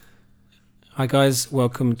Hi guys,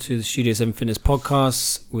 welcome to the Studio 7 Fitness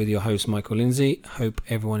Podcast with your host Michael Lindsay. Hope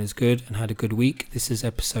everyone is good and had a good week. This is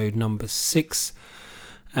episode number 6,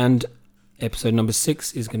 and episode number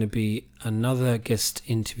 6 is going to be another guest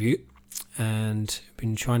interview, and I've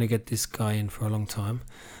been trying to get this guy in for a long time.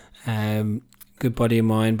 Good buddy of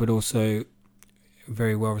mine, but also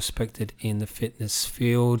very well respected in the fitness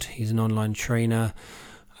field. He's an online trainer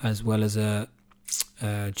as well as a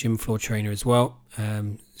gym floor trainer as well.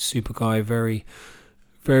 Super guy, very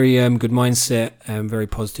good mindset, very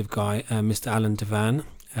positive guy. Mr. Alan Devan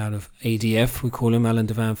out of ADF, we call him Alan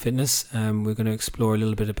Devan Fitness. We're going to explore a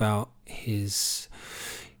little bit about his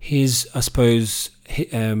I suppose,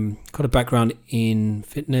 got a background in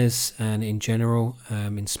fitness and in general,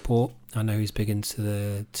 in sport. I know he's big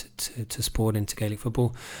into to sport, into Gaelic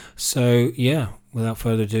football. So yeah, without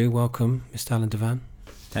further ado, welcome, Mr. Alan Devan.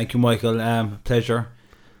 Thank you, Michael. Pleasure.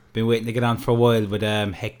 Been waiting to get on for a while with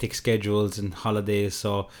hectic schedules and holidays,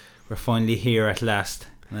 so we're finally here at last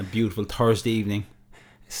on a beautiful Thursday evening.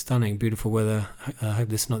 Stunning, beautiful weather. I hope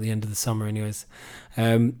this is not the end of the summer anyways.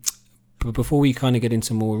 But before we kind of get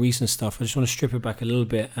into more recent stuff, I just want to strip it back a little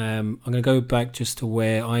bit. I'm going to go back just to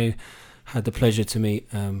where I had the pleasure to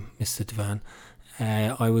meet Mr. Devan.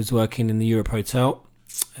 I was working in the Europe Hotel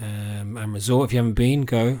and Resort. If you haven't been,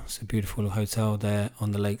 go. It's a beautiful hotel there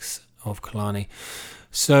on the lakes of Killarney.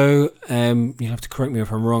 So you have to correct me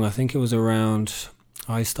if I'm wrong. I think it was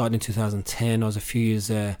I started in 2010. I was a few years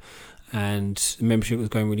there, and the membership was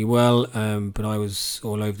going really well, but I was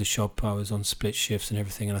all over the shop. I was on split shifts and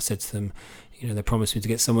everything, and I said to them, they promised me to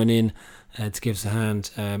get someone in to give us a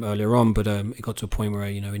hand earlier on, but it got to a point where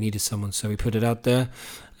we needed someone, so we put it out there.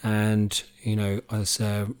 And I was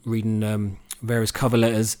reading various cover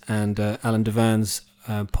letters, and Alan Devan's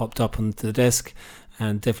popped up onto the desk,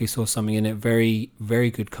 and definitely saw something in it. Very, very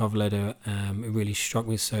good cover letter. It really struck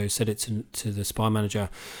me, so said it to the spy manager.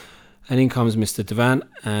 And in comes Mr. Devan,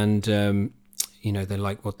 and they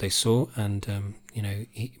liked what they saw, and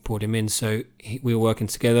he brought him in. So we were working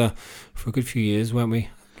together for a good few years, weren't we?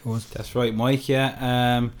 That's right, Mike.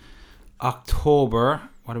 Yeah. October,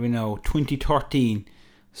 what do we know? 2013.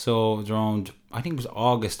 So it was around, I think it was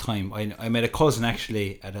August time. I met a cousin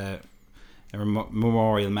actually at a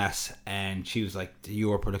memorial mass, and she was like, the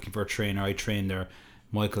Europe are looking for a trainer. I trained there.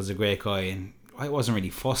 Michael's a great guy, and I wasn't really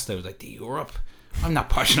fussed. I was like, the Europe? I'm not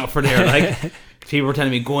pushing up for there. Like, people were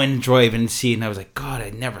telling me go in and drive and see, and I was like, God,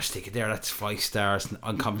 I'd never stick it there. That's 5 stars.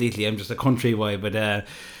 I'm just a country boy. But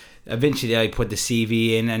eventually I put the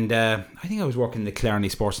CV in, and I think I was working in the Killarney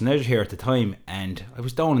Sports and Leisure here at the time, and I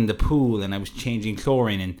was down in the pool and I was changing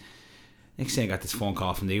chlorine, and next thing I got this phone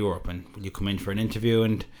call from the Europe, and will you come in for an interview?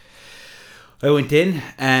 And I went in,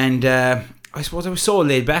 and I suppose I was so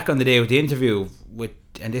laid back on the day of the interview,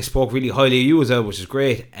 and they spoke really highly of you as well, which is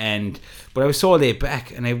great. But I was so laid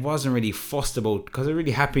back, and I wasn't really fussed about, because I'm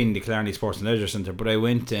really happy in the Killarney Sports and Leisure Centre. But I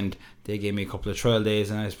went, and they gave me a couple of trial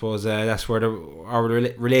days, and I suppose that's where our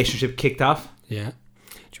relationship kicked off. Yeah.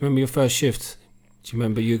 Do you remember your first shift? Do you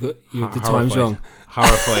remember you got the times wrong?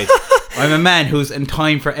 Horrified. I'm a man who's in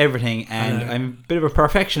time for everything, and I'm a bit of a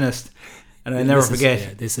perfectionist. And I never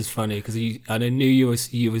forget. This is funny because I knew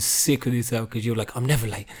you were sick with yourself, because you were like, I'm never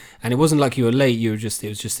late, and it wasn't like you were late. It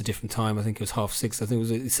was just a different time. I think it was 6:30. I think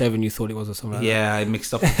it was 7. You thought it was, or something. Like that. I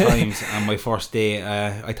mixed up the times. On my first day,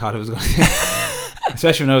 I thought it was going to,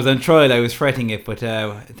 especially when I was on trial, I was fretting it. But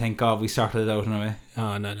thank God we started it out in a way.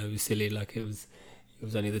 Oh no, it was silly. Like it was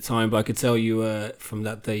only the time, but I could tell you were from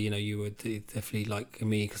that day. You were definitely like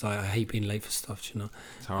me, because I hate being late for stuff.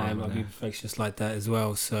 It's horrible. I'd be perfectionist like that as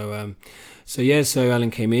well. So so Alan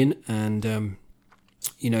came in, and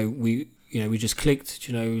we just clicked.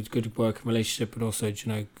 Good working relationship, but also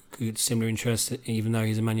good similar interests. Even though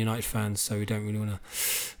he's a Man United fan, so we don't really want to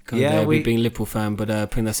go there. We being a Liverpool fan, but I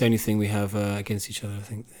think that's the only thing we have against each other. I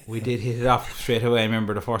think we did hit it off straight away. I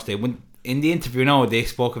remember the first day when. In the interview now, they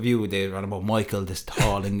spoke of you. They ran about Michael, this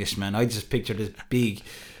tall Englishman. I just pictured this big,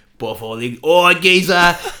 buff old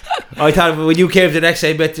geezer. I thought when you came to the next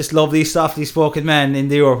day, I met this lovely, softly spoken man in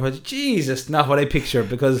the Europe. But Jesus, not what I pictured,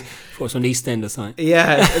 because... Of course, on East End or something.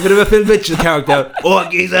 Yeah, a bit of a Phil Mitchell character.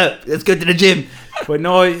 Geezer, let's go to the gym. But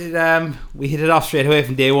no, we hit it off straight away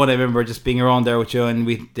from day one. I remember just being around there with you, and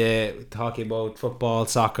we talking about football,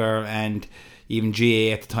 soccer, and even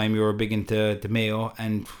GA at the time. You were big into the Mayo,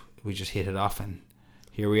 and... we just hit it off, and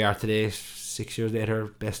here we are today, 6 years later,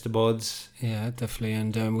 best of buds. Yeah, definitely,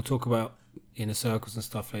 and we'll talk about inner circles and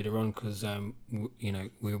stuff later on, because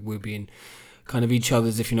we're being kind of each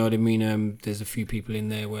other's, if you know what I mean. There's a few people in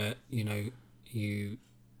there where you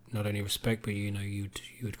not only respect, but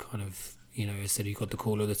you'd kind of, instead you got the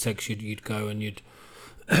call or the text, you'd go and you'd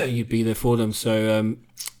you'd be there for them. So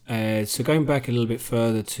so going back a little bit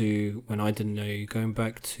further to when I didn't know you, going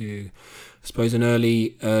back to I suppose an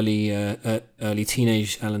early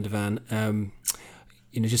teenage Alan Devan.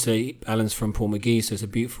 Just Alan's from Port McGee, so it's a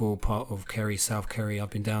beautiful part of Kerry, South Kerry. I've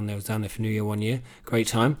been down there. I was down there for New Year one year. Great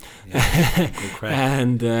time. Yeah, good crack.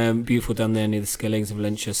 And beautiful down there near the Skillings of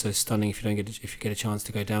Valencia. So stunning if you get a chance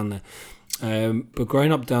to go down there. But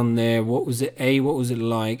growing up down there, what was it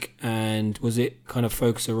like? And was it kind of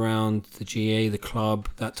focused around the GA, the club,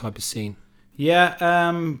 that type of scene?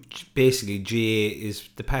 Yeah, basically GA is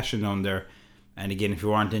the passion on there. And again, if you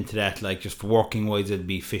weren't into that, like just for working wise, it'd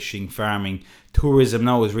be fishing, farming. Tourism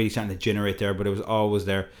now is really starting to generate there, but it was always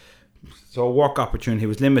there. So work opportunity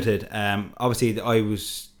was limited. Obviously, I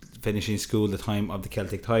was finishing school at the time of the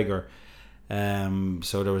Celtic Tiger.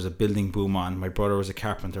 So there was a building boom on. My brother was a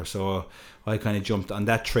carpenter, so I kind of jumped on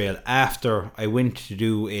that trail. After I went to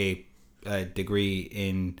do a degree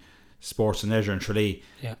in sports and leisure in Tralee,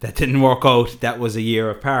 that didn't work out. That was a year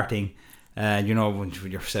of partying. When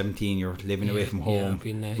you're 17, you're living away from home,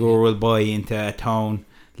 rural boy into a town,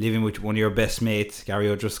 living with one of your best mates, Gary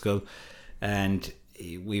O'Driscoll, and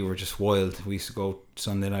we were just wild. We used to go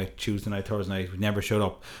Sunday night, Tuesday night, Thursday night. We never showed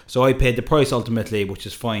up. So I paid the price ultimately, which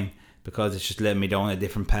is fine because it's just led me down a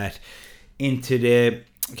different path into the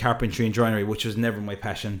carpentry and joinery, which was never my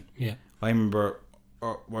passion. Yeah, I remember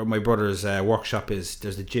where my brother's workshop is.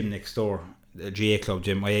 There's the gym next door, the GA Club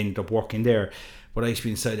gym. I ended up working there. But I used to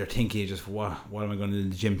be inside there thinking, just what am I going to do in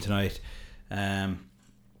the gym tonight? What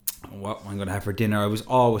am I going to have for dinner? I was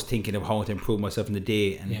always thinking of how to improve myself in the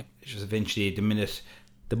day, and it's just eventually the minute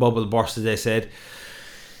the bubble burst, as they said.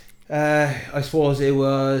 I suppose it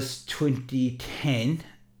was 2010.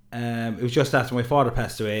 It was just after my father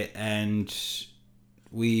passed away, and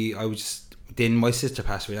then my sister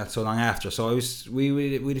passed away not so long after. So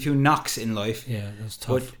we had a few knocks in life. Yeah, that was tough.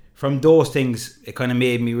 But from those things, it kind of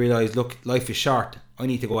made me realise, look, life is short. I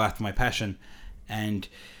need to go after my passion. And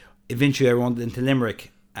eventually I wandered into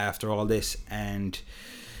Limerick after all this and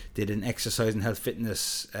did an exercise and health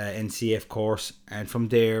fitness NCF course. And from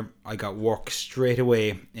there, I got work straight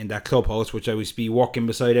away in that clubhouse, which I used to be working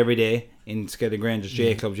beside every day in Skellig Grange's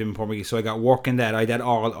J Club Gym in Port McGee. So I got work in that. I had that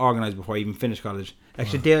all organised before I even finished college.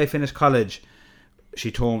 Actually, the day I finished college,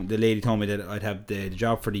 the lady told me that I'd have the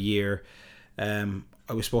job for the year.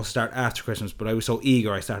 I was supposed to start after Christmas, but I was so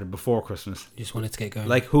eager I started before Christmas. You just wanted to get going.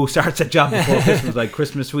 Like, who starts a job before Christmas? Like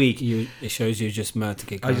Christmas week. It shows you're just mad to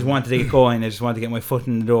get going. I just wanted to get going. I just wanted to get my foot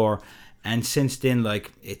in the door. And since then,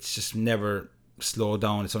 like, it's just never slowed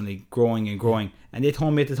down. It's only growing and growing. And they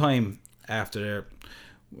told me at the time, after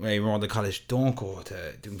I were on the college, don't go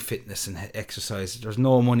to doing fitness and exercise. There's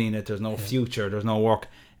no money in it. There's no future. There's no work.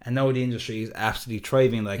 And now the industry is absolutely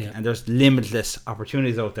thriving. And there's limitless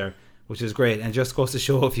opportunities out there, which is great. And it just goes to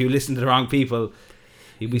show, if you listen to the wrong people,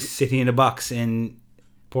 you'll be sitting in a box in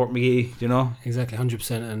Port McGee, you know? Exactly,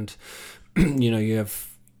 100%. And, you have,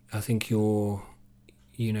 I think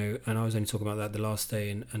and I was only talking about that the last day,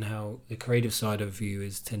 and how the creative side of you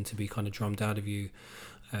tend to be kind of drummed out of you.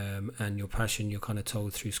 And your passion, you're kind of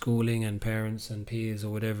told through schooling and parents and peers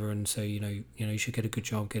or whatever. And so, you should get a good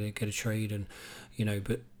job, get a trade. And,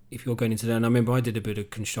 but if you're going into that, and I remember I did a bit of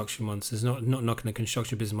construction once. There's not knocking the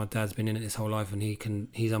construction business. My dad's been in it his whole life, and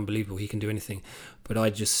he's unbelievable. He can do anything, but I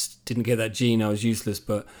just didn't get that gene. I was useless,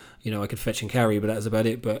 but I could fetch and carry, but that was about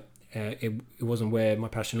it. But it wasn't where my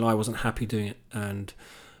passion lay. I wasn't happy doing it, and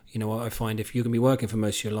what I find, if you're gonna be working for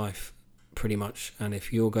most of your life, pretty much, and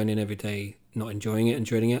if you're going in every day not enjoying it and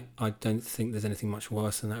dreading it, I don't think there's anything much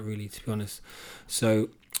worse than that, really, to be honest. So,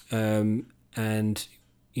 that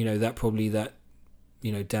probably that.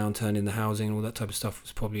 Downturn in the housing and all that type of stuff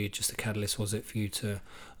was probably just a catalyst, was it, for you to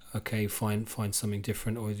find something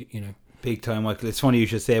different, or Big time, Michael. It's funny you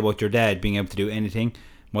should say about your dad being able to do anything.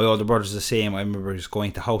 My older brother's the same. I remember just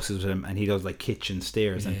going to houses with him, and he does like kitchen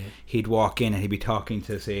stairs, and he'd walk in and he'd be talking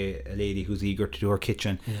to, say, a lady who's eager to do her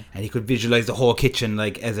kitchen, and he could visualize the whole kitchen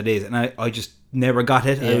like as it is, and I just never got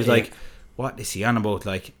it. I was like, what is he on about?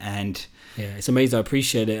 Like, and it's amazing. I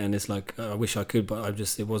appreciate it, and it's like, I wish I could, but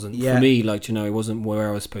it wasn't for me. Like, it wasn't where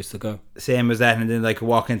I was supposed to go. Same as that. And then like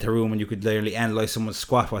walk into a room and you could literally analyze someone's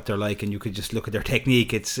squat, what they're like, and you could just look at their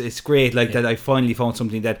technique. It's great. Like that, I finally found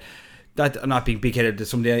something that I'm not being big headed. That's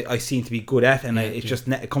something I seem to be good at, and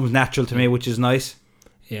it comes natural to me, which is nice.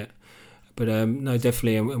 Yeah, but no,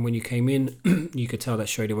 definitely. And when you came in, you could tell that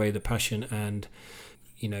straight away, the passion, and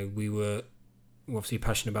we were obviously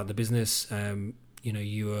passionate about the business.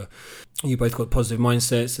 You both got positive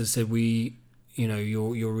mindsets. As I said,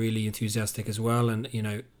 you're really enthusiastic as well, and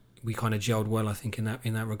we kind of gelled well, I think, in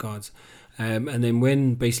that regards. And then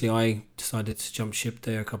when basically I decided to jump ship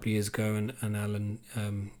there a couple of years ago, and Alan,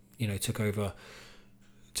 took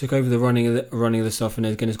over the running of the stuff, and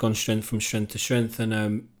again it's gone strength to strength.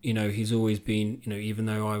 And he's always been, even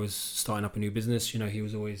though I was starting up a new business, he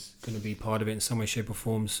was always going to be part of it in some way, shape or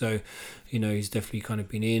form. So he's definitely kind of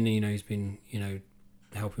been in, he's been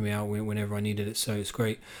helping me out whenever I needed it, so it's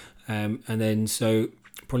great. And then so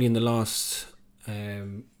probably in the last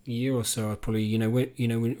year or so, I probably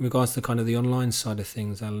in regards to kind of the online side of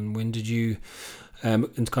things, Alan, when did you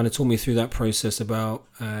and kind of talk me through that process about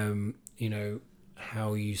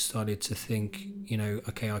how you started to think,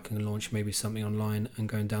 okay, I can launch maybe something online, and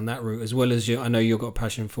going down that route, as well as I know you've got a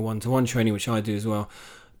passion for one-to-one training, which I do as well,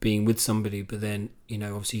 being with somebody, but then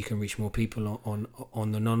obviously you can reach more people on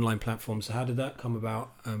an online platform. So how did that come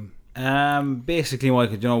about? Basically,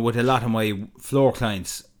 Michael, with a lot of my floor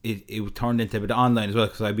clients, it turned into a bit of online as well,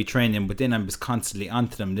 because I'd be training them, but then I was constantly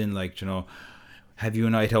onto them. Then have you a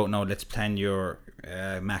night out now? Let's plan your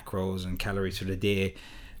macros and calories for the day.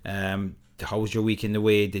 How was your week in the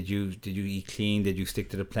way? Did you eat clean? Did you stick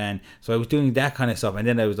to the plan? So I was doing that kind of stuff, and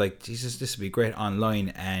then I was like, Jesus, this would be great online.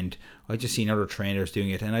 And I just seen other trainers doing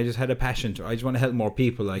it, and I just had a passion. I just want to help more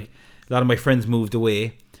people. Like, a lot of my friends moved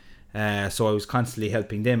away, so I was constantly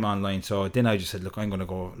helping them online. So then I just said, look, I'm going to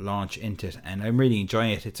go launch into it, and I'm really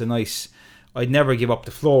enjoying it. It's a nice. I'd never give up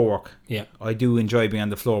the floor work. Yeah, I do enjoy being on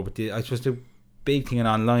the floor, but I suppose the big thing in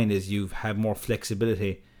online is you have more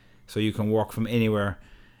flexibility, so you can work from anywhere.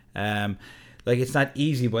 Like, it's not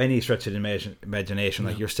easy by any stretch of the imagination.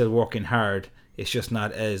 Like, you're still working hard. It's just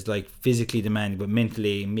not as like physically demanding, but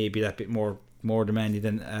mentally maybe that bit more demanding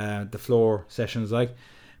than the floor sessions. Like,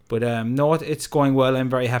 but no, it's going well. I'm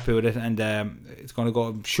very happy with it, and it's going to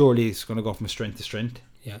go. Surely, it's going to go from strength to strength.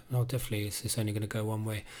 Yeah, no, definitely. It's only going to go one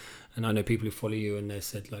way. And I know people who follow you, and they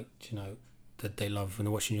said like that they love when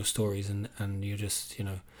they're watching your stories, and you're just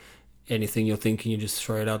anything you're thinking, you just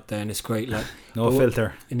throw it out there, and it's great. Like, no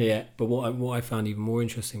filter. Yeah, but what I found even more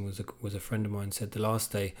interesting was a friend of mine said the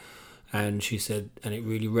last day, and she said, and it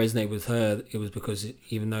really resonated with her. It was because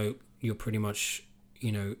even though you're pretty much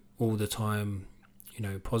all the time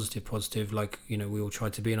positive, like we all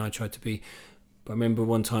tried to be, and I tried to be. But I remember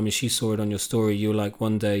one time, and she saw it on your story. You were like,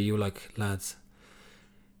 one day you were like, lads,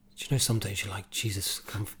 do some days you're like, Jesus,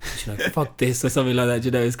 fuck this or something like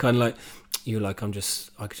that. It's kind of like you're like, I could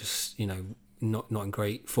just not in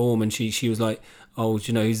great form. And she was like, oh,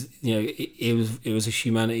 it was a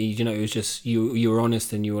humanity. It was just you were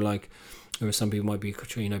honest, and you were like, or some people might be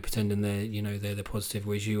pretending they're the positive,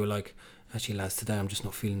 whereas you were like, actually, lads, today I'm just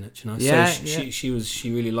not feeling it. Yeah, so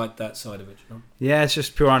she really liked that side of it. Yeah, it's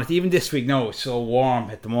just pure honesty. Even this week, no, it's so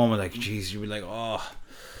warm at the moment. Like, geez, you were like, oh,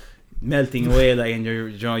 melting away, like, and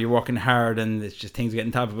you're working hard, and it's just things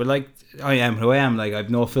getting tougher. But like, I am who I am. Like, I've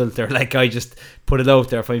no filter. Like, I just put it out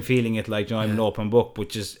there if I'm feeling it. Like, I'm an open book,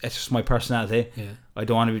 which is, it's just my personality. Yeah. I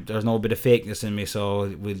don't want to be, there's no bit of fakeness in me,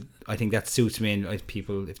 so I think that suits me, and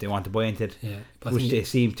people, if they want to buy into it, which they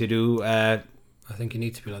seem to do. I think you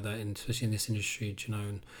need to be like that, especially in this industry,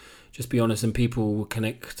 and just be honest, and people will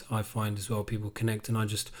connect. I find as well, people connect, and I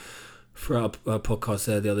just threw up a podcast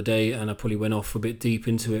there the other day, and I probably went off a bit deep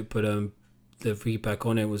into it, but the feedback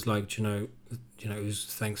on it was like, it was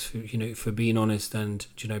thanks for being honest, and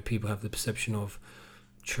people have the perception of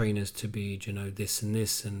trainers to be this and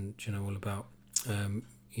this, and all about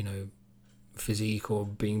physique or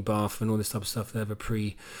being buff and all this type of stuff. They have a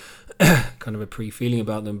pre feeling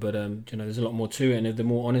about them, but there's a lot more to it, and if they're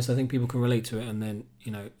more honest, I think people can relate to it. And then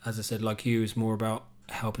as I said, like you, it's more about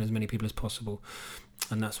helping as many people as possible,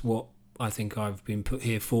 and that's what I think I've been put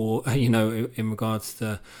here for. In regards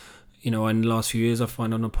to in the last few years, I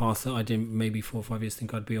find on a path that I didn't maybe 4 or 5 years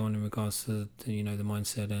think I'd be on, in regards to the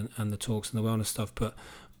mindset and the talks and the wellness stuff. But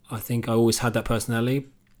I think I always had that personality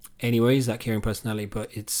anyways, that caring personality, but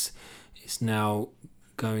it's now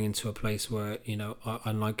going into a place where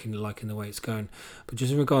I'm liking the way it's going. But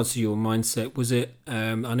just in regards to your mindset, was it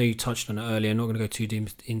I know you touched on it earlier, I'm not going to go too deep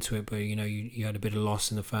into it, but you had a bit of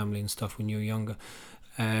loss in the family and stuff when you were younger.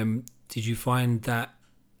 Did you find that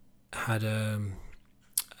had an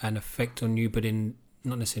effect on you, but in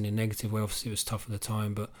not necessarily in a negative way? Obviously it was tough at the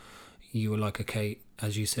time, but you were like, okay,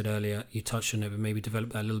 as you said earlier, you touched on it, but maybe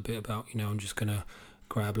develop that a little bit about I'm just gonna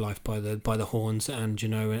grab life by the horns, and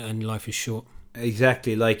and life is short.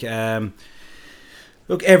 Exactly. Like,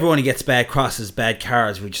 look, everyone gets bad crosses, bad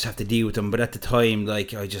cards. We just have to deal with them. But at the time,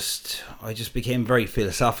 like, I just became very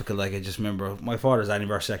philosophical. Like, I just remember my father's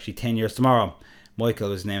anniversary, actually 10 years tomorrow. Michael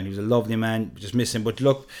was his name. He was a lovely man, just missing. But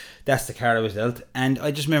look, that's the card I was dealt. And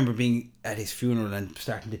I just remember being at his funeral and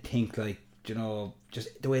starting to think, like, you know,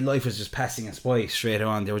 just the way life was just passing us by straight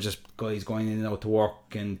on. There were just guys going in and out to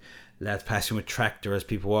work, and lads passing with tractors,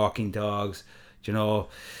 people walking dogs, you know,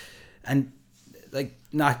 and like,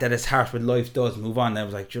 not that it's hard, but life does move on. I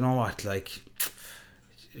was like, you know what, like,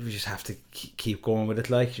 we just have to keep going with it.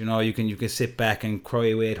 Like, you know, you can sit back and cry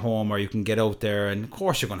away at home, or you can get out there, and of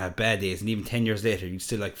course you're going to have bad days, and even 10 years later you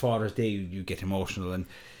still, like Father's Day, you get emotional, and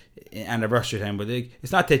anniversary time, but like,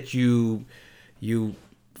 it's not that you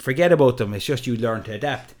forget about them, it's just you learn to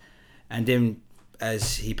adapt. And then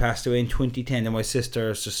as he passed away in 2010, then my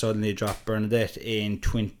sister just suddenly dropped, Bernadette, in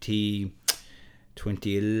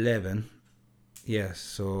 2011. Yes,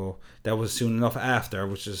 so that was soon enough after,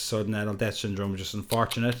 which is sudden adult death syndrome, which is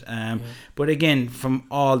unfortunate. But again, from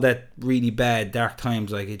all that really bad, dark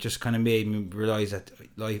times, like, it just kind of made me realise that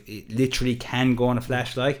life, it literally can go in a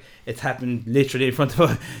flash. Like, it's happened literally in front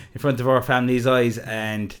of our family's eyes,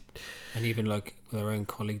 and even like with our own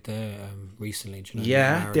colleague there recently. Do you know,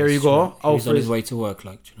 yeah, Marius, there you go. He was on his way to work,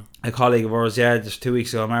 like, do you know, a colleague of ours, yeah, just 2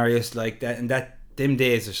 weeks ago, Marius, like that, and them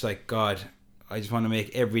days, it's like, God, I just want to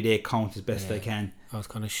make every day count as best I can. I was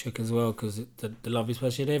kind of shook as well, because the loveliest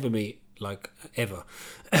person you'd ever meet, like, ever.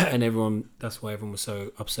 And everyone, that's why everyone was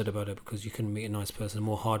so upset about it, because you couldn't meet a nice person, a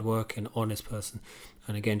more hard-working, honest person.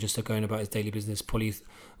 And again, just going about his daily business, Polly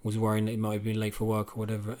was worrying that he might have been late for work or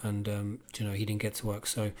whatever, and you know, he didn't get to work.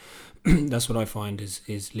 So that's what I find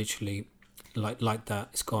is literally like that,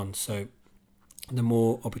 it's gone. So the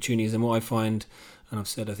more opportunities, the more I find, and I've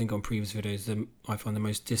said, I think on previous videos, I find the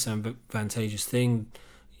most disadvantageous thing,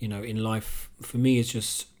 you know, in life for me is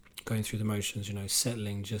just going through the motions, you know,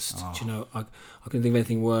 settling, just, you know, I couldn't think of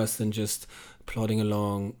anything worse than just plodding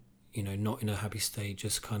along, you know, not in a happy state,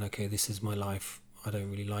 just kind of, okay, this is my life. I don't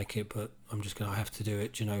really like it, but I have to do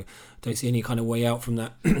it, you know. Don't see any kind of way out from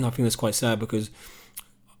that. I think that's quite sad, because,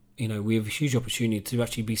 you know, we have a huge opportunity to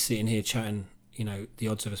actually be sitting here chatting. You know, the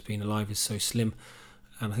odds of us being alive is so slim.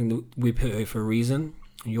 And I think that we're put here for a reason,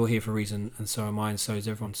 and you're here for a reason, and so am I, and so is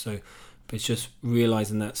everyone. So, but it's just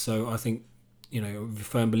realising that. So I think, you know, I'm a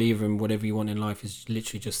firm believer in whatever you want in life is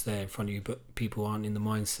literally just there in front of you, but people aren't in the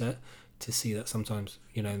mindset to see that sometimes,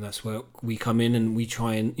 you know, and that's where we come in and we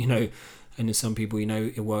try and, you know, and there's some people, you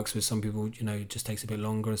know, it works with some people, you know, it just takes a bit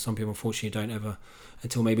longer, and some people unfortunately don't ever,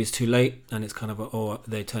 until maybe it's too late, and it's kind of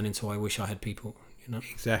they turn into I wish I had people, you know.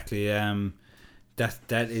 Exactly.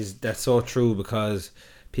 That's so true, because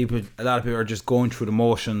a lot of people are just going through the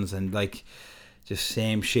motions, and like just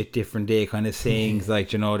same shit different day kind of sayings,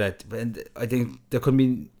 like, you know, that. And I think there could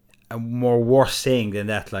be a more worse saying than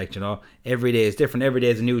that, like, you know, every day is different, every day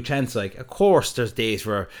is a new chance. Like, of course there's days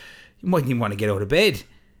where you mightn't even want to get out of bed,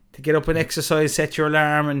 to get up and exercise, set your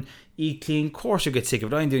alarm and eat clean. Of course you get sick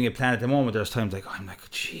of it. I'm doing a plan at the moment, there's times like, I'm like,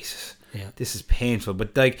 Jesus, this is painful.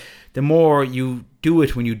 But like, the more you do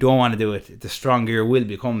it when you don't want to do it, the stronger your will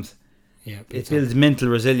becomes. Yeah, it builds mental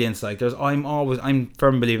resilience. Like, I'm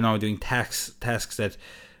firm believer now doing tasks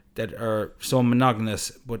that are so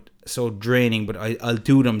monotonous but so draining, but I'll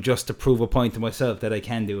do them just to prove a point to myself that I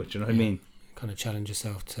can do it. You know what I mean? Kind of challenge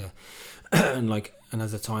yourself to, and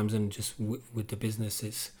as the times, and just with the business,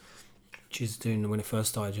 it's just doing, when it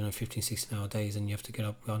first started, you know, 15, 16 hour days, and you have to get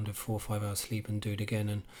up under 4 or 5 hours sleep and do it again,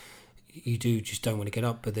 and you just don't want to get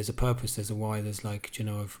up, but there's a purpose, there's a why, there's like, you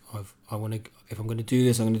know, I want to, if I'm going to do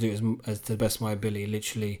this, I'm going to do it as to the best of my ability,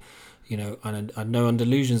 literally, you know. And I know on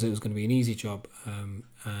delusions it was going to be an easy job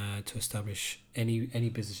to establish any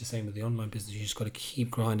business. The same with the online business, you just got to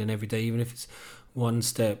keep grinding every day, even if it's one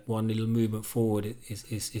step, one little movement forward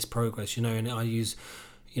is progress, you know. And I use,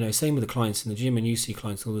 you know, same with the clients in the gym, and you see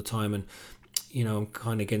clients all the time, and you know, I'm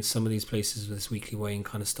kind of against some of these places with this weekly weighing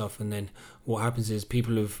kind of stuff, and then what happens is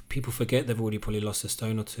people forget they've already probably lost a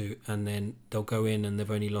stone or two, and then they'll go in and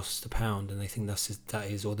they've only lost a pound, and they think that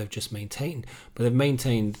is, or they've just maintained, but they've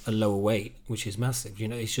maintained a lower weight, which is massive, you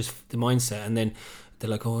know. It's just the mindset, and then they're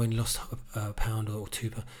like, oh, I only lost a pound or 2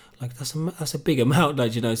 pounds, like that's a big amount,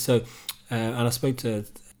 like, you know. So and I spoke to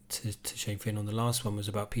Shane Finn on the last one, was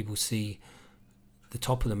about people see the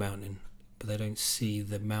top of the mountain, but they don't see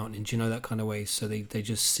the mountain. Do you know, that kind of way? So they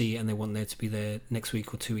just see it, and they want there to be there next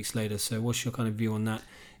week or 2 weeks later. So what's your kind of view on that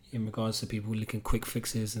in regards to people looking quick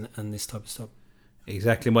fixes and this type of stuff?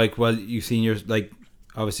 Exactly, Mike. Well, you've seen your, like,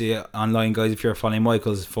 obviously online, guys, if you're following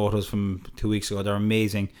Michael's photos from 2 weeks ago, they're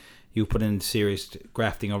amazing. You put in serious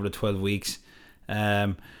grafting over the 12 weeks.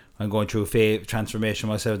 I'm going through a transformation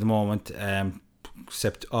myself at the moment.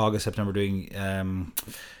 August, September, doing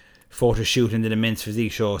photo shoot into the Men's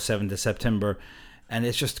Physique Show 7th of September, and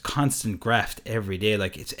it's just constant graft every day.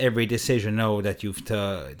 Like, it's every decision now that you've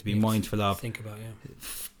to be mindful of, think about,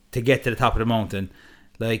 to get to the top of the mountain.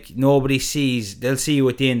 Like nobody sees. They'll see you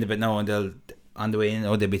at the end of it now, and they'll on the way in.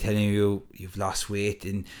 They'll be telling you you've lost weight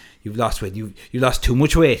and you've lost weight. You lost too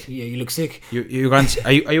much weight. Yeah, you look sick. You're going.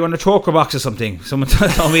 Are you on a choker box or something? Someone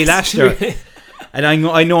told me last year. And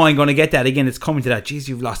I know I'm going to get that again. It's coming to that. Jeez,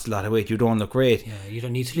 you've lost a lot of weight. You don't look great. Yeah, you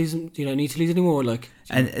don't need to lose. You don't need to lose anymore. Like,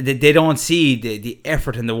 and they don't see the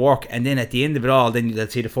effort and the work. And then at the end of it all, then they'll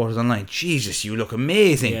see the photos online. Jesus, you look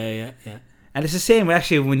amazing. Yeah. And it's the same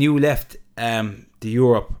actually when you left the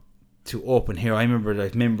Europe to open here. I remember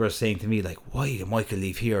like members saying to me like, "Why did Michael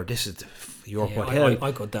leave here? This is the Europe hotel."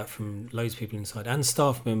 I got that from loads of people inside and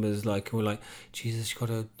staff members. Like, who were like, "Jesus, you got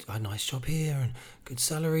a nice job here and good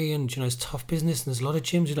salary, and it's tough business, and there's a lot of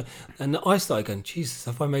gyms." And I started going, "Jesus,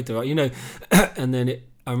 have I made the right?" And then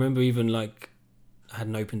I remember even like I had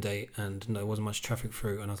an open day and there wasn't much traffic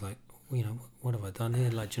through, and I was like, "What have I done here?"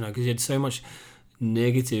 Like, because you had so much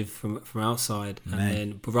negative from outside, and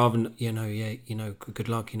then but rather than good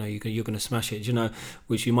luck, you're gonna smash it,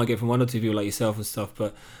 which you might get from one or two people like yourself and stuff.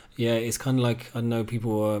 But yeah, it's kind of like, I don't know,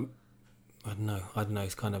 people are, I don't know,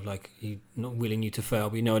 it's kind of like you not willing you to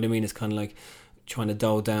fail, but you know what I mean. It's kind of like trying to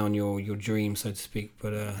dull down your dream, so to speak.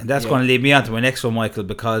 But and that's going to lead me on to my next one, Michael,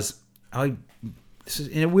 because this is,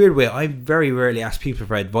 in a weird way, I very rarely ask people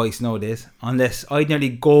for advice nowadays, unless I nearly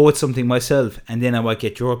go with something myself, and then I might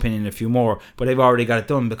get your opinion, a few more, but I've already got it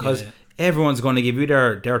done, because everyone's going to give you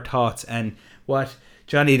their thoughts, and what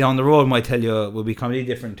Johnny down the road might tell you will be completely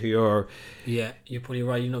different to your... Yeah, you're probably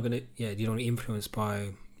right. You're not going to... Yeah, you don't influence by...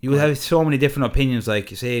 You will have so many different opinions,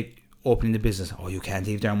 like, you say, opening the business. Oh, you can't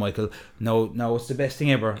leave there, Michael. No, it's the best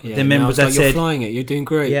thing ever. Yeah, the members that said... You're flying it. You're doing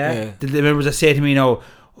great. Yeah. The members that say to me, "Oh,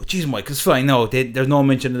 geez, Michael's flying." No, there's no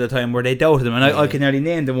mention of the time where they doubted him. And I can nearly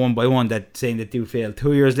name them one by one that saying that you failed.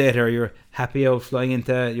 2 years later, you're happy out flying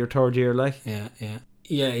into your third year, like. Yeah.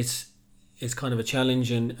 It's kind of a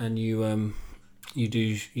challenge, and you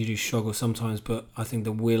do struggle sometimes. But I think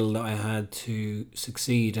the will that I had to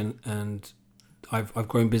succeed, and I've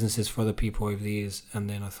grown businesses for other people over the years, and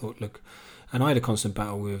then I thought, look. And I had a constant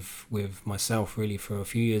battle with myself really for a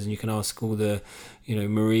few years, and you can ask all the,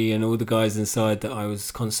 Marie and all the guys inside that I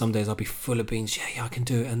was some days I'd be full of beans, yeah, I can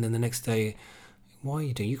do it, and then the next day, why are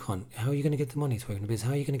you doing? You can't. How are you going to get the money to open a business?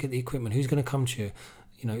 How are you going to get the equipment? Who's going to come to you?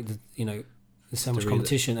 There's so much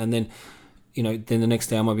competition, and then, then the next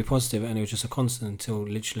day I might be positive, and it was just a constant until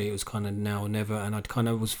literally it was kind of now or never, and I'd kind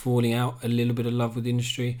of was falling out a little bit of love with the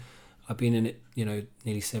industry. I've been in it,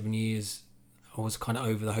 nearly 7 years. I was kind of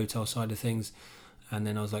over the hotel side of things, and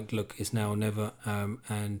then I was like, look, it's now or never,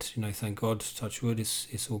 and thank God, touch wood,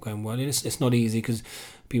 it's all going well. It's not easy, because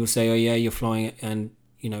people say, oh yeah, you're flying it, and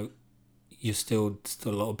you're still a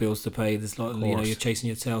lot of bills to pay. There's a lot, you're chasing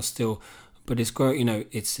your tail still, but it's great.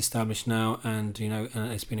 It's established now, and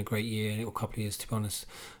and it's been a great year, or a couple of years, to be honest.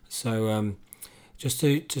 So just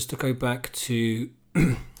to go back to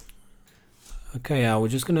okay, Al, we're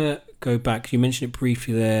just gonna go back. You mentioned it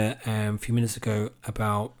briefly there a few minutes ago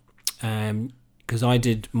about because I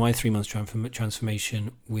did my 3 months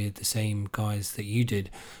transformation with the same guys that you did.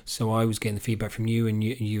 So I was getting the feedback from you, and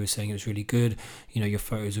you were saying it was really good. Your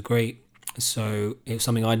photos are great. So it was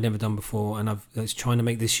something I'd never done before, and I was trying to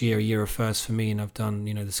make this year a year of first for me. And I've done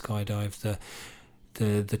the skydive,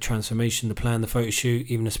 the transformation, the plan, the photo shoot,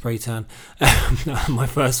 even a spray tan. My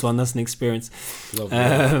first one. That's an experience.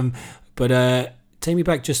 But take me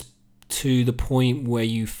back just to the point where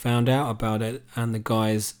you found out about it and the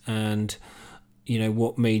guys, and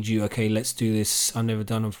what made you, okay, let's do this. I've never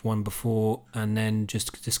done one before, and then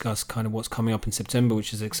just discuss kind of what's coming up in September,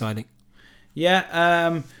 which is exciting.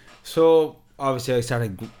 Yeah. So obviously I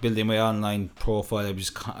started building my online profile.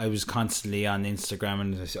 I was constantly on Instagram,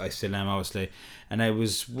 and I still am, obviously. And I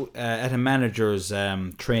was at a manager's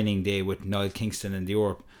training day with Niall Kingston in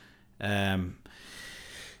Europe.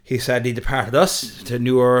 He sadly departed us to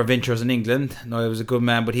newer ventures in England. Niall was a good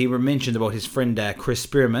man, but he mentioned about his friend Chris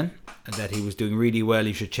Spearman, that he was doing really well.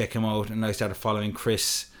 You should check him out. And I started following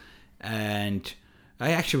Chris, and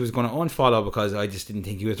I actually was going to unfollow because I just didn't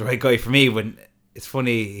think he was the right guy for me. But it's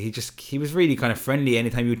funny, he was really kind of friendly.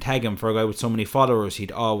 Anytime you tag him, for a guy with so many followers,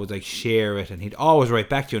 he'd always share it, and he'd always write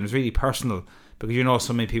back to you, and it was really personal. Because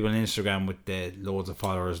so many people on Instagram with loads of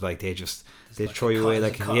followers, they throw you away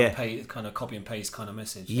kind of copy and paste kind of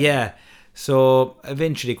message. Yeah. So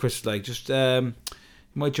eventually Chris was like, just you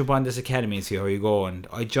might jump on this academy and see how you go. And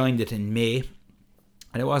I joined it in May,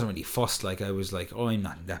 and it wasn't really fussed. I was like, oh, I'm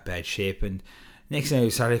not in that bad shape. And next thing I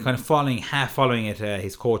started kind of half following it,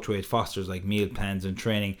 his coach Wade Foster's meal plans and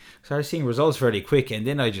training. Started seeing results fairly quick, and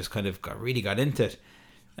then I just kind of got into it.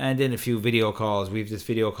 And then a few video calls. We have this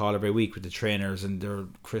video call every week with the trainers,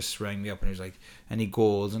 and Chris rang me up and he was like, "Any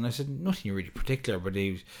goals?" And I said, "Nothing really particular," but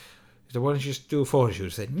he said, "Why don't you just do a photo shoot?" I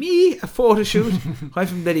said, "Me? A photo shoot? I'm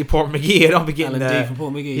from bloody Portmagee. I don't be getting Alan D from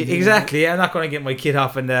Portmagee. exactly. I'm not going to get my kit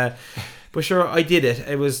off." And but sure, I did it.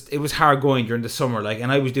 It was hard going during the summer, like,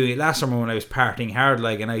 and I was doing it last summer when I was partying hard,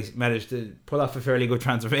 like, and I managed to pull off a fairly good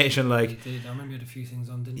transformation, like. You did. I remember you had a few things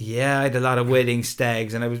on, didn't you? Yeah, I had a lot of wedding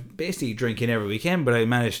stags, and I was basically drinking every weekend, but I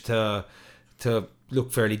managed to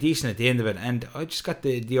look fairly decent at the end of it, and I just got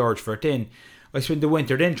the urge for it then. I spent the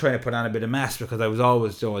winter then trying to put on a bit of mass because I was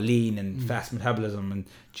always so lean and fast metabolism and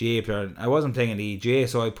GA player. I wasn't playing any EJ,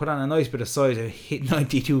 so I put on a nice bit of size. I hit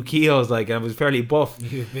 92 kilos, like, and I was fairly buff.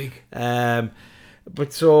 You were big.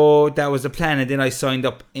 But so that was the plan, and then I signed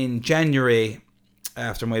up in January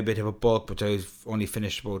after my bit of a bulk, which I was only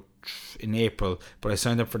finished about in April. But I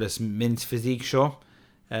signed up for this Mince Physique show.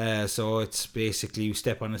 So it's basically you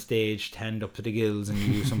step on a stage, hand up to the gills, and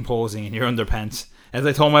you do some posing in your underpants. As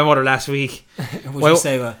I told my mother last week, What did you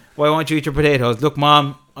say about? why won't you eat your potatoes? Look,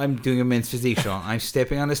 Mom, I'm doing a Mince Physique show. I'm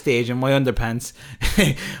stepping on the stage in my underpants.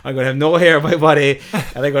 I'm going to have no hair on my body,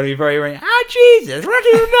 and I'm going to be very, Jesus, what are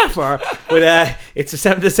you doing that for? But it's the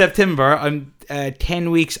 7th of September. I'm 10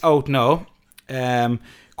 weeks out now.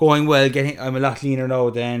 Going well. I'm a lot leaner now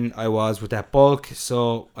than I was with that bulk,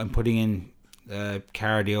 so I'm putting in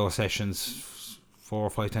cardio sessions 4 or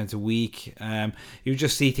 5 times a week. You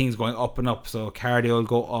just see things going up and up. So cardio will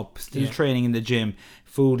go up, still training in the gym,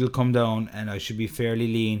 food will come down, and I should be fairly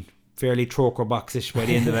lean, fairly troker boxish by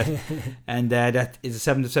the end of it. And that is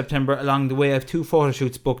the 7th of September. Along the way, I have 2 photo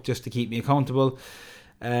shoots booked just to keep me accountable.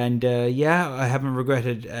 And I haven't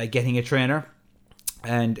regretted getting a trainer.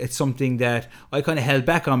 And it's something that I kind of held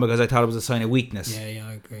back on because I thought it was a sign of weakness. Yeah,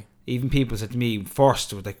 I agree. Even people said to me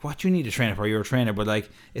first, was like, "What do you need a trainer for? You're a trainer." But like,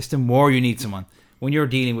 it's the more you need someone. When you're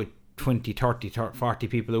dealing with 20, 30, 40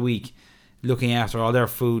 people a week, looking after all their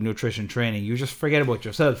food, nutrition, training, you just forget about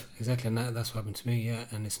yourself. Exactly, and that's what happened to me, yeah.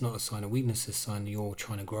 And it's not a sign of weakness, it's a sign that you're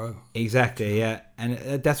trying to grow. Exactly, yeah. And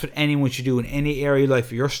that's what anyone should do in any area of life.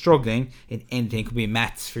 If you're struggling in anything, it could be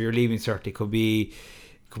maths for your leaving cert, it could be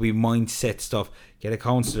mindset stuff. Get a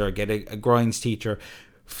counsellor, get a grinds teacher.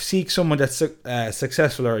 Seek someone that's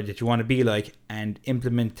successful or that you want to be like, and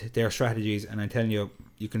implement their strategies. And I'm telling you,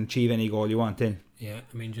 you can achieve any goal you want in. Yeah,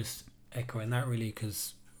 I mean, just echoing that really,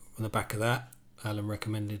 because on the back of that, Alan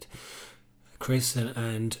recommended Chris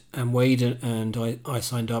and Wade, and I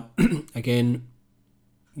signed up. Again,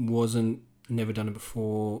 never done it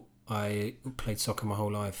before. I played soccer my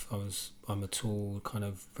whole life. I'm a tall, kind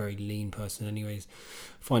of very lean person anyways.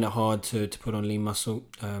 Find it hard to put on lean muscle.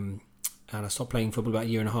 And I stopped playing football about a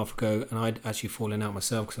year and a half ago, and I'd actually fallen out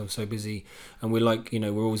myself because I was so busy. And we're like,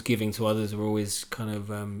 we're always giving to others. We're always kind of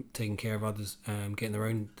taking care of others,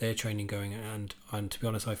 getting their training going. And to be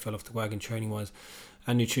honest, I fell off the wagon training-wise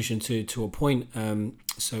and nutrition to a point.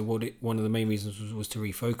 So one of the main reasons was to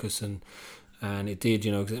refocus, and it did,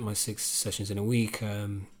 because my 6 sessions in a week,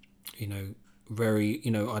 I'd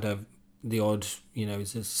have the odd,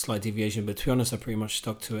 it's a slight deviation, but to be honest, I pretty much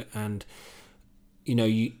stuck to it. And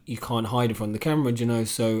you can't hide in front of the camera,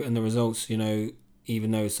 so, and the results,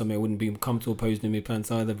 even though it's something I wouldn't be comfortable posting in my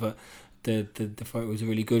plants either, but the photo was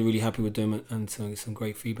really good, really happy with them, and some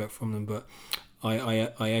great feedback from them. But I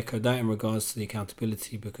echoed that in regards to the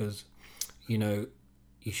accountability, because you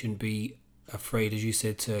shouldn't be afraid, as you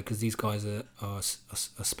said, because these guys are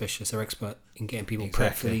specialists, they're expert in getting people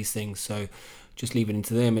prepped for these things. So just leave it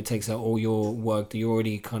into them. It takes out all your work that you're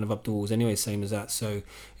already kind of up the walls anyway, same as that. So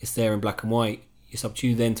it's there in black and white. It's up to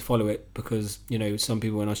you then to follow it, because some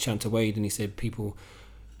people, when I was chatting to Wade, and he said people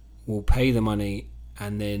will pay the money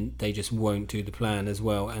and then they just won't do the plan as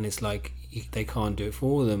well, and it's like they can't do it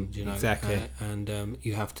for them, Exactly. And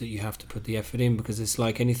you have to put the effort in, because it's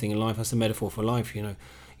like anything in life. That's a metaphor for life. You're not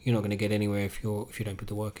going to get anywhere if you don't put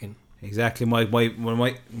the work in. Exactly. One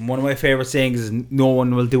of my favorite sayings is, "No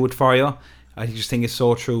one will do it for you." I just think it's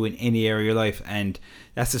so true in any area of your life, and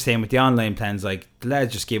that's the same with the online plans. Like, the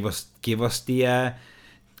lads just give us the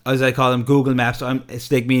as I call them, Google Maps.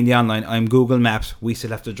 It's like me in the online. I'm Google Maps. We still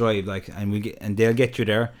have to drive, and they'll get you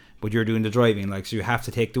there, but you're doing the driving. So you have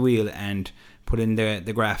to take the wheel and put in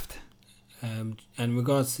the graft. And in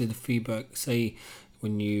regards to the feedback, say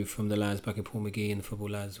when you, from the lads back at Portmagee and the football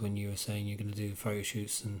lads, when you were saying you're going to do photo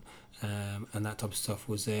shoots and that type of stuff,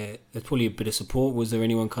 there's probably a bit of support? Was there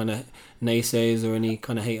anyone kind of naysayers or any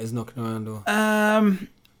kind of haters knocking around? Or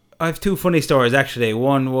I have 2 funny stories actually.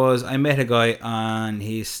 One was I met a guy on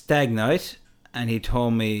his stag night, and he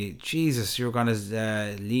told me, Jesus, you're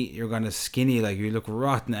gonna skinny, like you look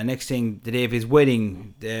rotten. And next thing, the day of his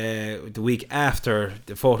wedding, the week after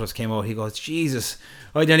the photos came out, he goes, Jesus,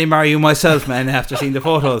 I'd nearly marry you myself, man, after seeing the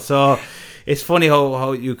photos. So it's funny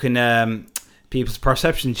how you can, people's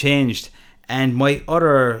perception changed. And my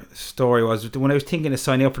other story was, when I was thinking of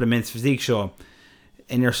signing up for the Men's Physique show,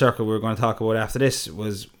 Inner Circle, we were going to talk about after this,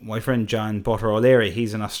 was my friend John Butter O'Leary.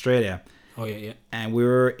 He's in Australia. Oh, yeah. And we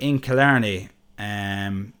were in Killarney.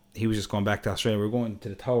 He was just going back to Australia. We were going to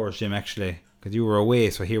the Towers gym, actually, because you were away,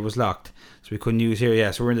 so here was locked, so we couldn't use here.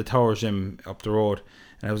 Yeah, so we're in the Towers gym up the road,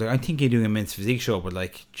 and I was like, I'm thinking of doing a Men's Physique show, but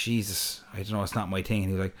like, Jesus, I don't know, it's not my thing.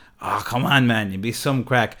 And he was like, oh, come on, man, it'd be some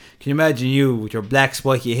crack. Can you imagine you with your black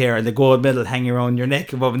spiky hair and the gold medal hanging around your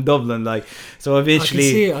neck above in Dublin? Like, so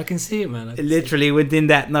eventually, I can see it, man. Literally went in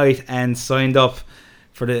that night and signed up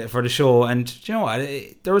for the show. And you know what,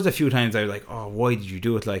 there was a few times I was like, oh, why did you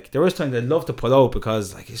do it? Like, there was times I'd love to pull out,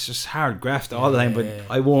 because like it's just hard graft all the time, but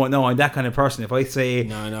I won't know. I'm that kind of person. If I say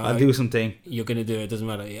I'll do something, you're gonna do it. It doesn't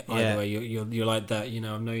matter either way. You're like that, you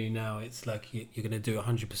know. I know you now. It's like you're gonna do it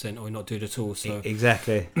 100% or not do it at all. So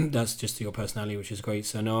exactly, that's just your personality, which is great.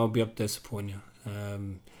 So no, I'll be up there supporting you.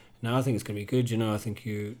 Now I think it's gonna be good. You know, I think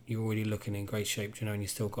you're already looking in great shape. You know, and you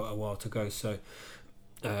still got a while to go. So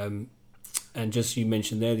and just, you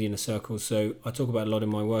mentioned there the Inner Circle, so I talk about a lot in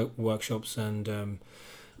my workshops, and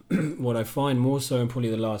what I find more so in probably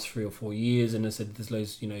the last 3 or 4 years, and I said there's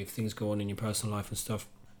loads, you know, if things go on in your personal life and stuff,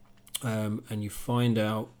 and you find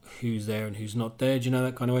out who's there and who's not there, do you know,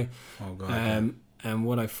 that kind of way? Oh God. And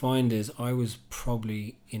what I find is, I was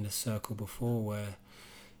probably in a circle before where,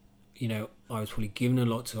 you know, I was probably giving a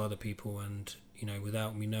lot to other people, and, you know,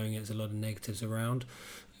 without me knowing it, there's a lot of negatives around.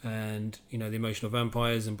 And, you know, the Emotional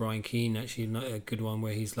Vampires and Brian Keane, actually a good one,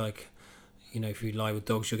 where he's like, you know, if you lie with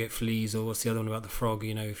dogs, you'll get fleas. Or what's the other one about the frog?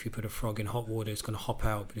 You know, if you put a frog in hot water, it's going to hop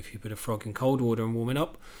out. But if you put a frog in cold water and warm it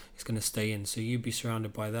up, it's going to stay in. So you'd be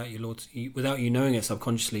surrounded by that. Without you knowing it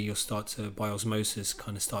subconsciously, you'll start to, by osmosis,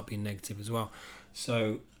 kind of start being negative as well.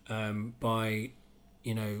 So by,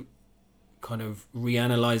 you know, kind of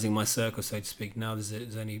reanalyzing my circle, so to speak, now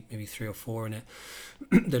there's only maybe 3 or 4 in it.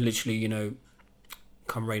 They're literally, you know,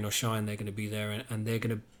 come rain or shine, they're going to be there, and they're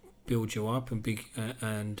going to build you up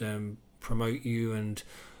and promote you and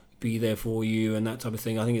be there for you and that type of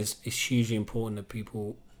thing. I think it's hugely important that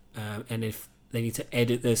people, and if they need to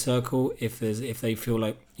edit their circle, if they feel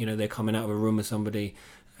like, you know, they're coming out of a room with somebody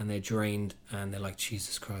and they're drained and they're like,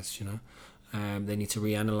 Jesus Christ, you know, they need to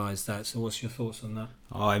reanalyze that. So what's your thoughts on that?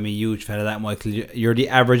 Oh, I'm a huge fan of that, Michael. You're the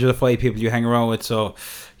average of the 5 people you hang around with. So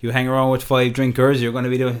you hang around with 5 drinkers, you're going to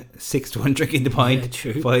be doing 6 to 1 drinking the pint.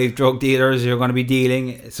 Yeah, true. 5 drug dealers, you're going to be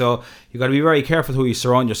dealing. So you got to be very careful who you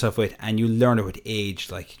surround yourself with, and you learn it with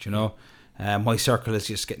age, like, you know. My circle is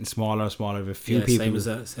just getting smaller and smaller with a few people.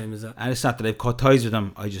 Same as that. And it's not that I've cut ties with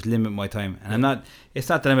them, I just limit my time. And it's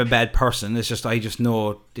not that I'm a bad person, it's just I just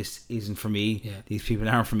know this isn't for me. Yeah. These people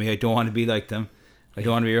aren't for me. I don't want to be like them. I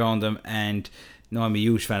don't want to be around them. And no, I'm a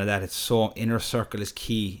huge fan of that. It's so, Inner Circle is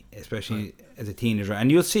key, especially as a teenager.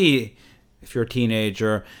 And you'll see, if you're a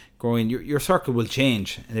teenager growing, your circle will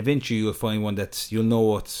change, and eventually you'll find one you'll know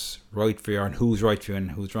what's right for you and who's right for you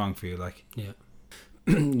and who's wrong for you. Like, yeah.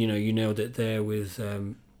 You know, you nailed it there with,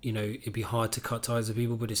 you know, it'd be hard to cut ties with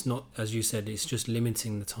people, but it's not, as you said, it's just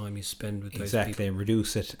limiting the time you spend with those people. Exactly,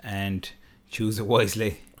 reduce it and choose it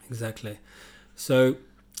wisely. Exactly. So,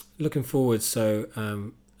 looking forward,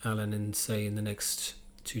 Alan, in say in the next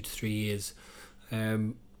 2 to 3 years,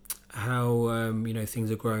 how you know, things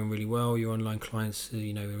are growing really well. Your online clients,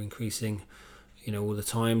 you know, are increasing, you know, all the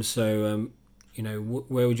time. So, you know,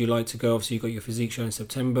 where would you like to go? Obviously, you've got your physique show in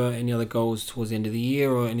September. Any other goals towards the end of the year,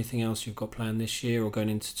 or anything else you've got planned this year or going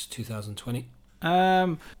into 2020?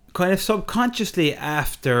 Kind of subconsciously,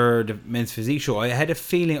 after the Men's Physique show, I had a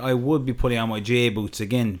feeling I would be putting on my GA boots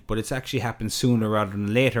again, but it's actually happened sooner rather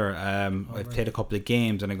than later. I've played a couple of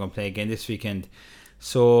games, and I'm going to play again this weekend.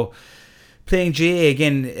 So playing GA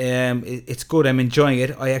again, it's good. I'm enjoying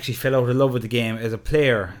it. I actually fell out of love with the game as a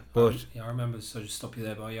player. But yeah, I remember. So just stop you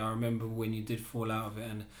there. But yeah, I remember when you did fall out of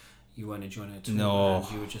it and you weren't enjoying it at all. No,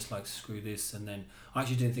 and you were just like, screw this. And then I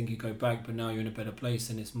actually didn't think you'd go back, but now you're in a better place,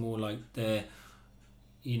 and it's more like they're,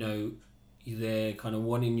 you know, they're kind of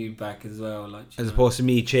wanting you back as well, like, as opposed to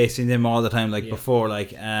me chasing them all the time like before,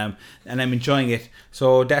 like, and I'm enjoying it.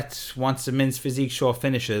 So that's, once the Men's Physique show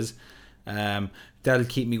finishes, that'll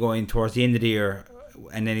keep me going towards the end of the year.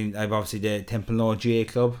 And then I've obviously the Temple Law GA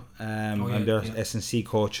Club. I'm their S&C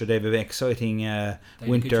coach, so they have an exciting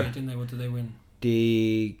winter. Didn't they? What did they win?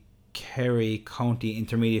 The Kerry County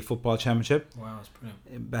Intermediate Football Championship. Wow, that's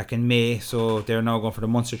brilliant. Back in May, so they're now going for the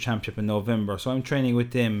Munster Championship in November. So I'm training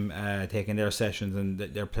with them, taking their sessions and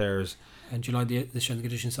their players. And do you like the strength and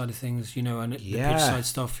conditioning side of things? You know, and the Yeah. pitch side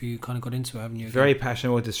stuff you kind of got into, haven't you? Very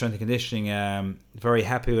passionate about the strength and conditioning. Very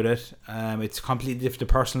happy with it. It's completely different to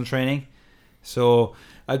personal training. So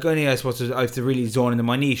I suppose I have to really zone into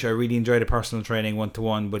my niche. I really enjoy the personal training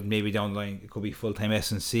 1-to-1, but maybe down the line it could be full-time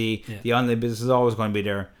S&C. Yeah. The online business is always going to be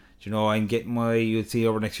there. You know, I'm getting you'll see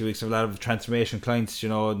over the next few weeks, a lot of transformation clients, you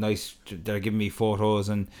know, nice, they're giving me photos,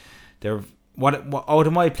 and they're, what out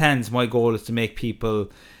of my plans, my goal is to make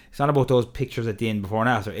people, it's not about those pictures at the end before and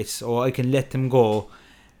after, it's so I can let them go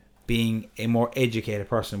being a more educated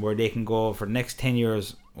person, where they can go for the next 10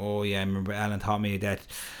 years, oh yeah, I remember Alan taught me that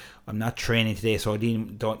I'm not training today, so I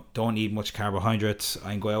don't eat much carbohydrates.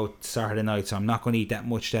 I can go out Saturday night, so I'm not going to eat that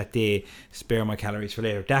much that day, spare my calories for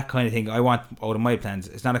later. That kind of thing I want out of my plans.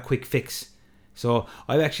 It's not a quick fix. So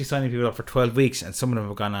I've actually signed people up for 12 weeks, and some of them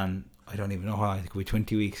have gone on, I don't even know how, I think it could be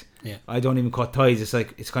 20 weeks. Yeah. I don't even cut ties. It's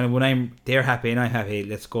like, it's kind of when they're happy and I'm happy,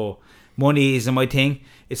 let's go. Money isn't my thing.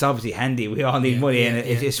 It's obviously handy. We all need money, and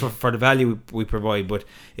it's for the value we provide, but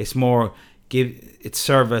it's more, it's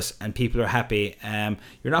service and people are happy.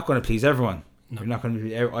 You're not going to please everyone. No. You're not going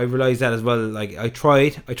to. I realised that as well. Like I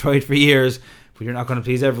tried for years, but you're not going to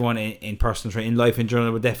please everyone in personal training, in life in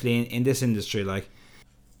general, but definitely in this industry. Like,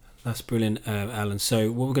 that's brilliant, Alan.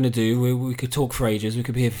 So what we're going to do, we could talk for ages. We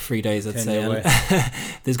could be here for 3 days, I'd say.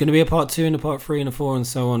 There's going to be a part 2 and a part 3 and a 4 and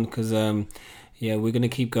so on, because we're going to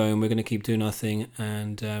keep going. We're going to keep doing our thing,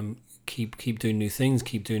 and keep doing new things,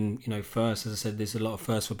 keep doing, you know, first. As I said, there's a lot of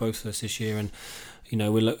firsts for both of us this year, and you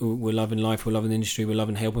know, we're loving life, we're loving the industry, we're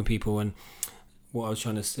loving helping people. And what I was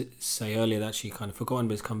trying to say earlier, that actually kind of forgotten,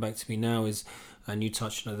 but it's come back to me now, is, and you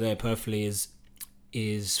touched on it there perfectly,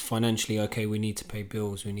 is financially, okay, we need to pay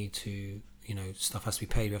bills, we need to, you know, stuff has to be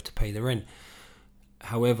paid, we have to pay the rent.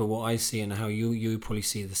 However, what I see, and how you probably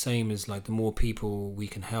see the same, is like the more people we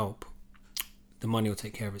can help, the money will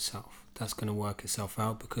take care of itself. That's going to work itself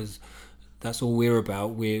out, because that's all we're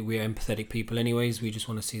about. We're empathetic people anyways. We just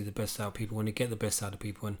want to see the best out of people, want to get the best out of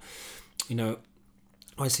people. And you know,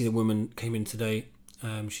 I see the woman came in today.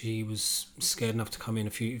 She was scared enough to come in.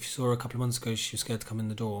 If you saw her a couple of months ago, she was scared to come in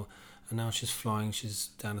the door, and now she's flying. She's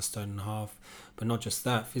down 1.5 stone. But not just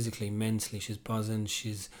that, physically, mentally, she's buzzing.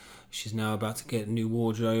 She's now about to get a new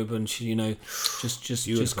wardrobe, and she, you know,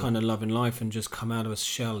 just kind of loving life and just come out of a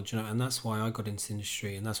shell, you know. And that's why I got into the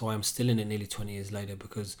industry, and that's why I'm still in it nearly 20 years later,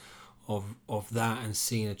 because of that, and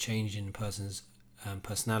seeing a change in a person's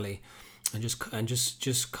personality, and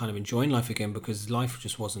just kind of enjoying life again, because life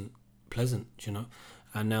just wasn't pleasant, you know.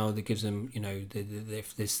 And now that gives them, you know,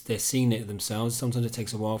 they're seeing it themselves. Sometimes it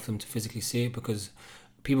takes a while for them to physically see it, because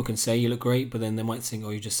people can say you look great, but then they might think, oh,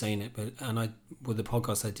 you're just saying it. But with the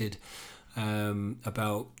podcast I did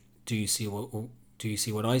about do you see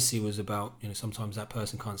what I see, was about, you know, sometimes that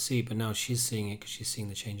person can't see, but now she's seeing it, because she's seeing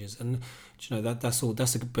the changes. And you know, that's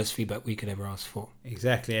the best feedback we could ever ask for.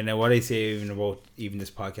 Exactly. And what I say about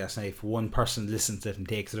this podcast, now, if one person listens to it and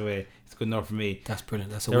takes it away, it's good enough for me. That's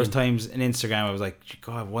brilliant. There was times in Instagram I was like,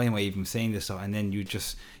 God, why am I even saying this stuff? And then you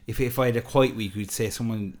just, if I had a quiet week, you'd say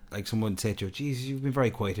someone would say to you, geez, you've been very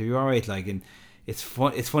quiet, are you alright? Like, and it's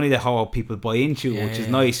funny that how people buy into you, which is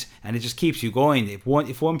nice, and it just keeps you going. If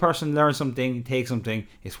one person learns something, takes something,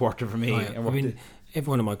 it's worth it for me. I mean, every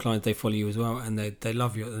one of my clients, they follow you as well, and they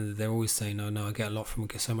love you. And they're always saying, no, I get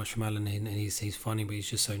so much from Alan, and he's funny, but he's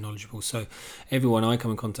just so knowledgeable. So everyone I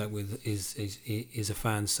come in contact with is a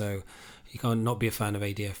fan. So you can't not be a fan of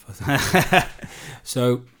ADF, I think.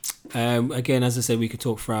 So again, as I said, we could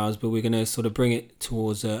talk for hours, but we're going to sort of bring it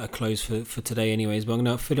towards a close for today anyways. But I'm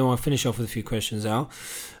going to finish off with a few questions, Al.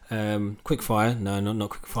 Quick fire. No, not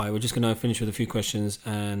quick fire. We're just going to finish with a few questions.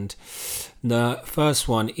 And the first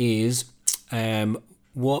one is,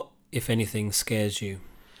 what, if anything, scares you?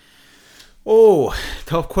 Oh,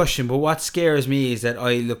 tough question. But what scares me is that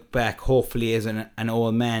I look back, hopefully, as an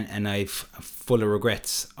old man, and I'm full of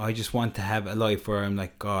regrets. I just want to have a life where I'm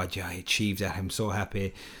like, God, yeah, I achieved that. I'm so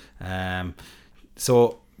happy.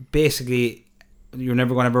 So basically, you're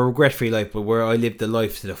never going to have a regret-free life, but where I lived the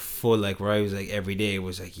life to the full, like where I was like every day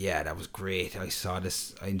was like, yeah, that was great. I saw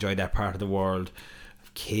this. I enjoyed that part of the world.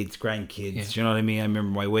 Kids, grandkids, yeah. Do you know what I mean? I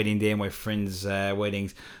remember my wedding day, my friends'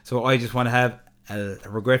 weddings. So I just want to have a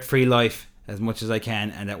regret-free life as much as I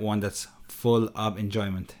can, and that one that's full of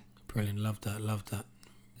enjoyment. Brilliant. Love that.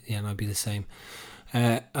 Yeah, and I'd be the same.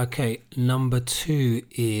 Okay, number 2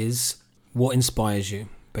 is, what inspires you,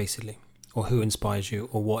 basically, or who inspires you,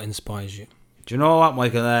 or what inspires you? Do you know what,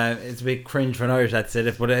 Michael? It's a bit cringe for an Irish that said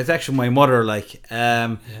it, but it's actually my mother. Like,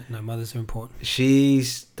 Yeah, no, mothers are important.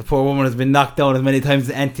 she's the poor woman has been knocked down as many times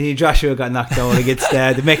as Anthony Joshua got knocked down against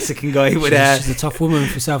the Mexican guy with She's a tough woman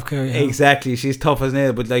for South Korea. Exactly, she's tough as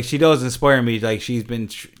nail, but like she does inspire me. Like she's been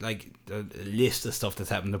like a list of stuff that's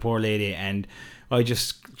happened, the poor lady, and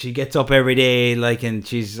she gets up every day, like, and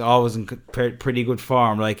she's always in pretty good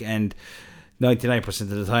form, like, and 99% of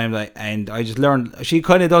the time, like, and I just learned she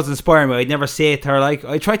kind of does inspire me. I'd never say it to her. Like,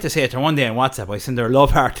 I tried to say it to her one day on WhatsApp. I sent her a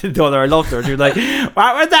love heart and told her I loved her. She was like,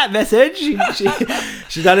 "What was that message?"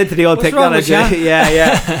 She's not into the old technology.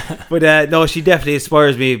 Yeah. But no, she definitely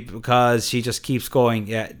inspires me because she just keeps going.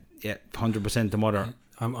 Yeah, 100% the mother.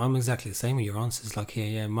 I'm exactly the same with your answers. Like,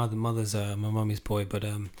 mother's my mummy's boy, but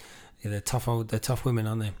they're tough women,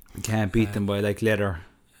 aren't they? You can't beat them by like leather.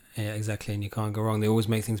 Yeah, exactly, and you can't go wrong. They always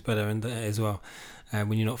make things better, and as well,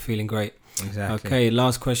 when you're not feeling great. Exactly. Okay,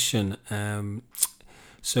 last question.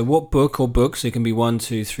 So, what book or books? It can be 1,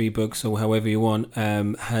 2, 3 books, or however you want.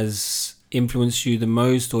 Has influenced you the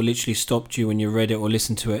most, or literally stopped you when you read it or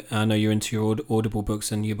listened to it? I know you're into your Audible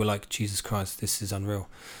books, and you were like, "Jesus Christ, this is unreal."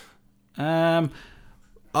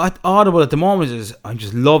 Audible at the moment I'm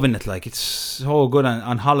just loving it. Like, it's so good.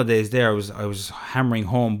 On holidays there, I was hammering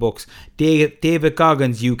home books. David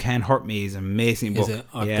Goggins' "You Can't Hurt Me" is an amazing book. Is it?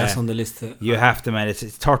 That's on the list. You have to, man. It's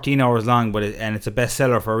 13 hours long, but it's a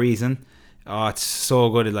bestseller for a reason. Oh, it's so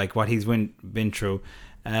good. Like what he's been through.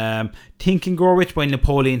 Think and Grow Rich by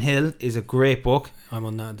Napoleon Hill is a great book. I'm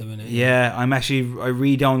on that at the minute. Yeah, I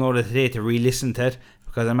re-downloaded it today to re-listen to it,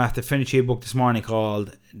 because I'm after finishing a book this morning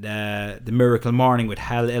called The Miracle Morning with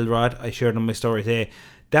Hal Elrod. I shared on my story today.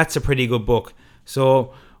 That's a pretty good book.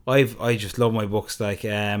 So I just love my books. Like,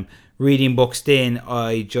 reading books. Then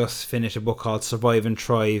I just finished a book called Survive and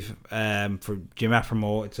Thrive for Jim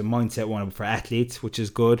Aframo. It's a mindset one for athletes, which is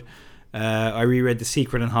good. I reread The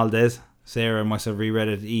Secret on holidays. Sarah and myself reread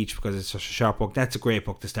it each because it's such a sharp book. That's a great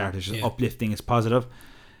book to start. It's just uplifting. It's positive.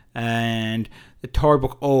 And the third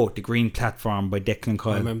book, The Green Platform by Declan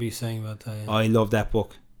Kyle. I remember you saying about that. Yeah. I love that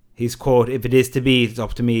book. His quote, "If it is to be, it's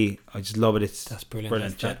up to me." I just love it. That's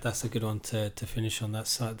brilliant. That's a good one to finish on. That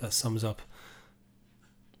sums up.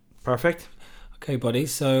 Perfect. Okay, buddy.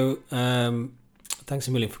 So thanks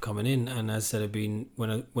a million for coming in. And as I said,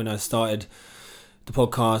 when I started the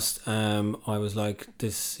podcast, I was like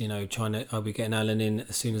this, I'll be getting Alan in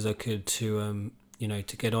as soon as I could to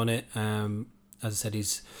get on it. As I said,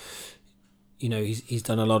 he's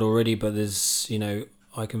done a lot already, but there's,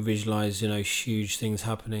 I can visualize, huge things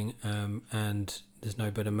happening, and there's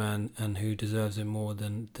no better man and who deserves it more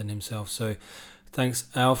than himself. So thanks,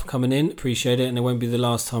 Al, for coming in. Appreciate it. And it won't be the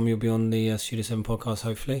last time you'll be on the Studio 7 podcast,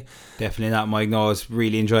 hopefully. Definitely not, Mike. No, it's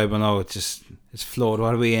really enjoyable. No, it's flowed.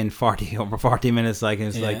 What are we in? Over 40 minutes, like, and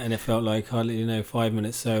it's and it felt like hardly 5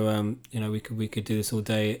 minutes. So we could do this all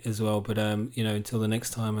day as well. But until the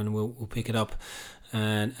next time, and we'll pick it up,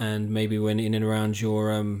 and maybe when in and around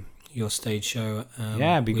your stage show.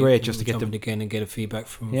 It'd be great just to get them again and get a feedback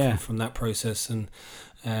from that process. And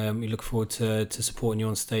we look forward to supporting you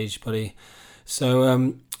on stage, buddy.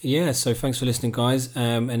 So so thanks for listening, guys.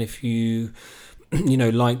 And if you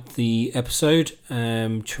liked the episode,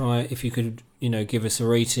 try, if you could give us a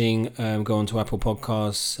rating, go onto Apple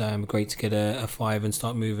Podcasts. Great to get a 5 and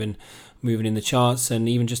start moving in the charts, and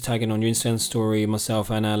even just tagging on your Instagram story,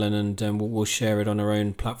 myself and Alan, and we'll share it on our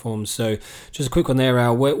own platforms. So just a quick one there,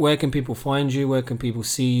 Al. Where can people find you? Where can people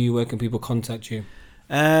see you? Where can people contact you?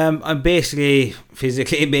 I'm basically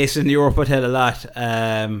physically based in the Europe Hotel a lot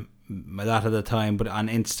of the time, but on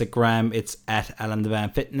Instagram it's at Alan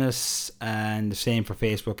Devan Fitness, and the same for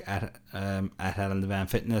Facebook at Alan Devan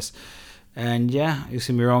Fitness. And you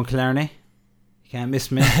see me around Killarney. You can't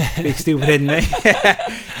miss me. Big stupid hidden me.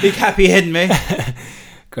 Big happy hidden me.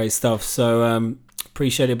 Great stuff. So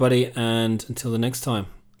appreciate it, buddy, and until the next time,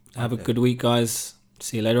 have a good week, guys.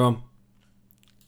 See you later on.